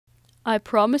I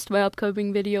promised my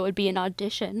upcoming video would be an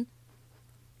audition.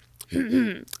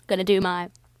 Gonna do my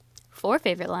 4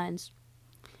 favorite lines.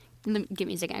 Give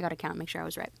me a second, I gotta count, make sure I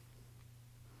was right.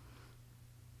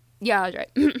 Yeah, I was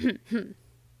right.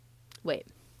 Wait.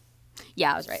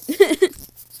 Yeah, I was right.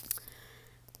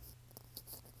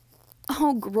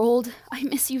 Oh, Grold, I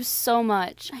miss you so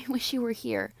much. I wish you were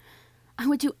here. I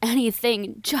would do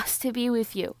anything just to be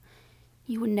with you.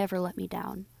 You would never let me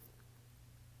down.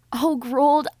 Oh,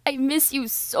 Grold, I miss you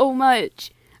so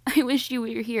much. I wish you were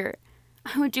here.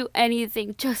 I would do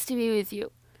anything just to be with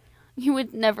you. You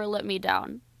would never let me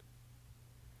down.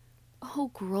 Oh,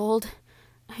 Grold,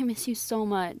 I miss you so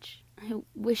much. I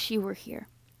wish you were here.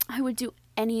 I would do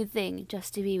anything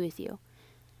just to be with you.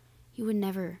 You would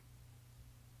never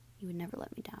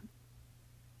let me down.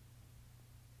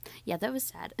 Yeah, that was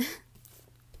sad.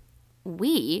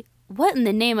 We? What in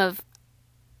the name of...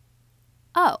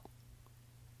 Oh.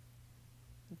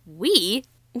 We?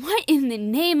 What in the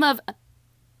name of...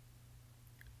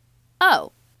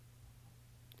 Oh.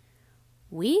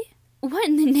 We? What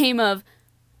in the name of...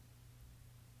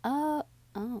 Oh.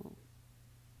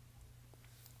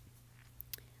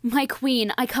 My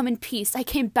queen, I come in peace. I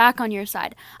came back on your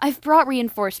side. I've brought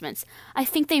reinforcements. I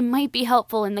think they might be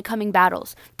helpful in the coming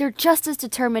battles. They're just as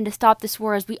determined to stop this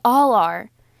war as we all are.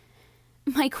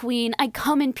 My queen, I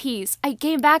come in peace. I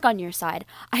came back on your side.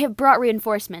 I have brought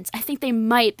reinforcements. I think they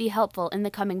might be helpful in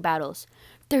the coming battles.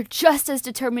 They're just as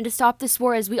determined to stop this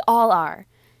war as we all are.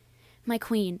 My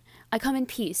queen, I come in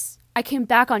peace. I came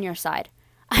back on your side.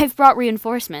 I've brought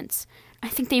reinforcements. I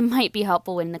think they might be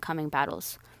helpful in the coming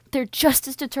battles. They're just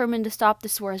as determined to stop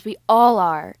this war as we all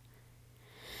are.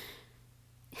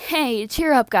 Hey,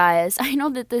 cheer up, guys. I know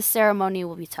that this ceremony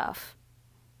will be tough.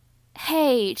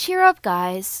 Hey, cheer up,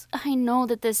 guys. I know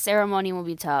that this ceremony will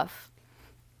be tough.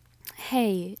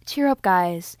 Hey, cheer up,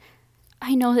 guys.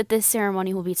 I know that this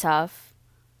ceremony will be tough.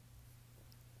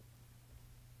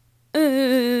 I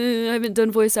haven't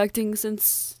done voice acting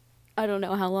since I don't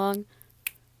know how long.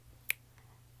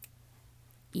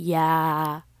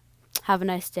 Yeah. Have a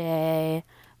nice day.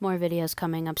 More videos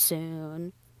coming up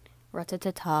soon.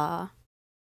 Ratatata.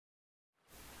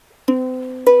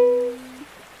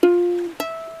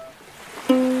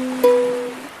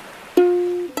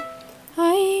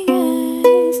 I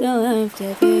guess I'll have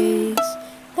to face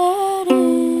that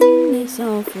in this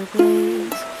awful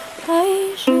place.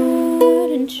 I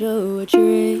shouldn't show a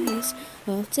trace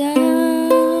of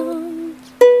doubt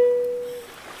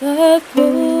that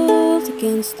pulls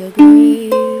against the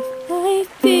grave. I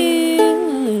feel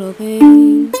a little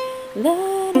pain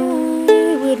that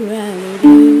I would rather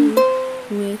do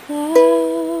without.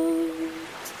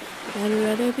 I'd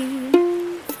rather be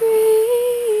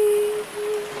free,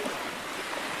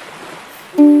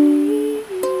 free,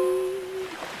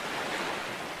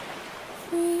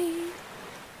 free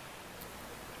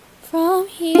from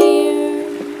here.